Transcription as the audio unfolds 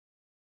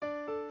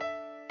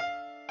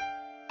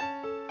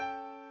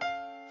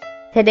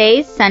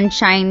Today's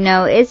Sunshine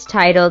Note is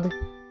titled,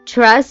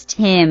 Trust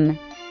Him.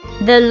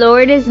 The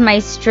Lord is my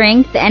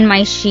strength and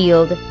my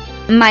shield.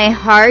 My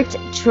heart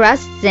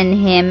trusts in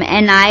Him,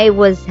 and I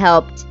was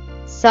helped.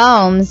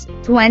 Psalms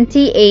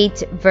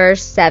 28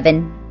 verse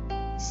 7.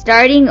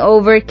 Starting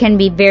over can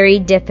be very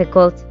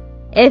difficult.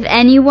 If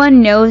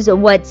anyone knows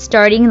what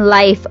starting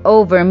life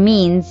over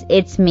means,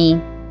 it's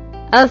me.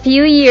 A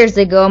few years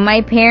ago,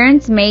 my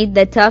parents made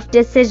the tough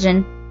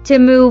decision to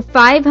move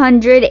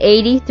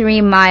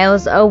 583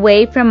 miles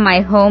away from my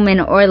home in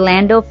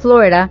Orlando,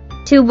 Florida,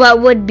 to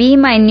what would be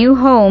my new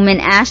home in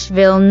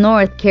Asheville,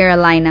 North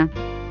Carolina.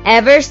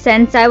 Ever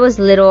since I was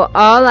little,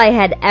 all I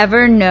had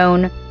ever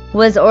known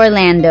was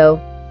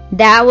Orlando.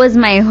 That was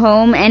my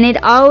home, and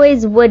it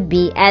always would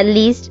be, at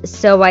least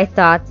so I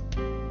thought.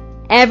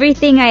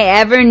 Everything I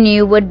ever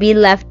knew would be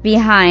left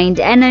behind,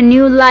 and a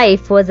new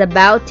life was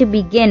about to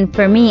begin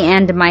for me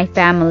and my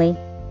family.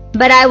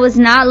 But I was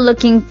not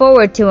looking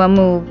forward to a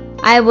move.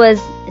 I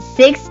was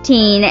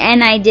 16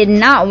 and I did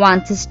not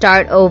want to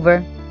start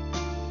over.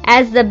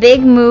 As the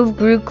big move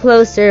grew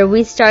closer,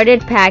 we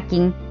started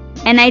packing,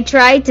 and I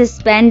tried to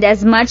spend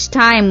as much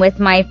time with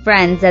my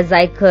friends as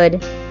I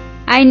could.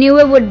 I knew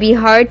it would be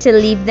hard to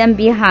leave them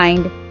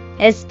behind,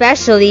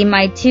 especially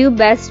my two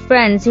best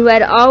friends who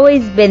had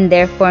always been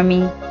there for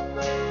me.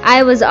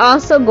 I was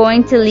also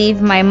going to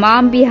leave my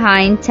mom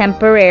behind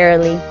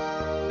temporarily.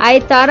 I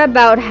thought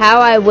about how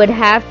I would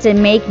have to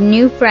make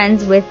new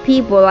friends with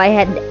people I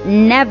had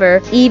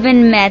never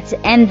even met,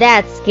 and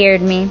that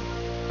scared me.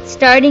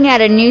 Starting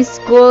at a new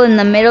school in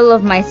the middle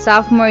of my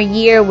sophomore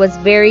year was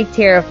very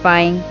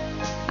terrifying.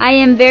 I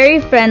am very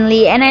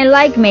friendly and I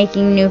like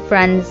making new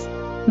friends,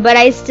 but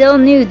I still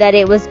knew that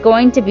it was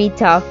going to be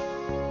tough.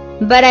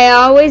 But I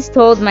always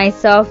told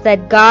myself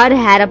that God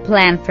had a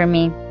plan for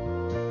me.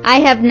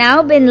 I have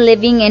now been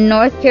living in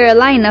North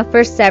Carolina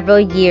for several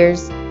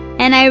years,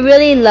 and I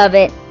really love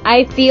it.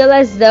 I feel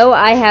as though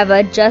I have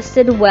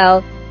adjusted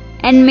well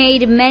and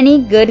made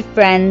many good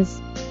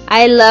friends.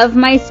 I love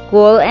my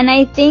school, and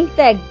I think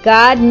that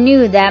God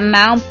knew that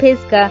Mount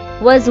Pisgah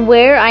was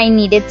where I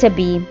needed to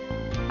be.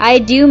 I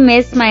do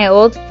miss my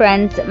old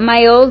friends,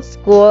 my old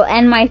school,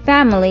 and my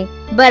family,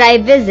 but I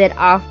visit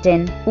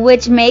often,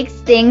 which makes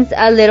things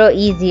a little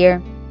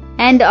easier.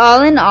 And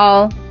all in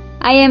all,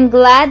 I am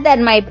glad that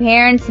my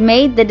parents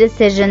made the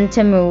decision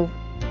to move.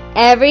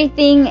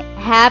 Everything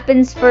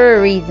happens for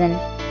a reason,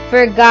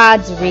 for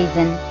God's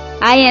reason.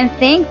 I am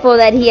thankful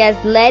that He has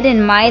led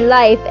in my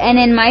life and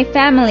in my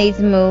family's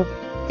move.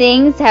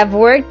 Things have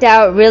worked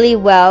out really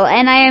well,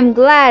 and I am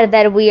glad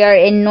that we are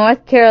in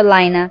North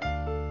Carolina.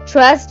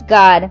 Trust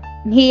God.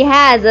 He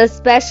has a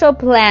special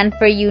plan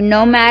for you,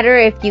 no matter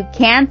if you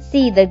can't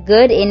see the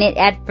good in it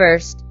at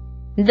first.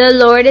 The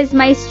Lord is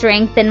my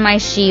strength and my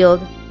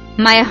shield.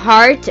 My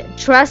heart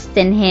trusts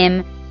in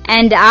Him,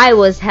 and I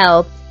was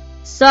helped.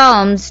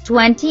 Psalms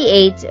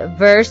 28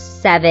 verse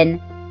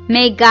 7.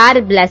 May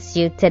God bless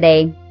you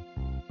today.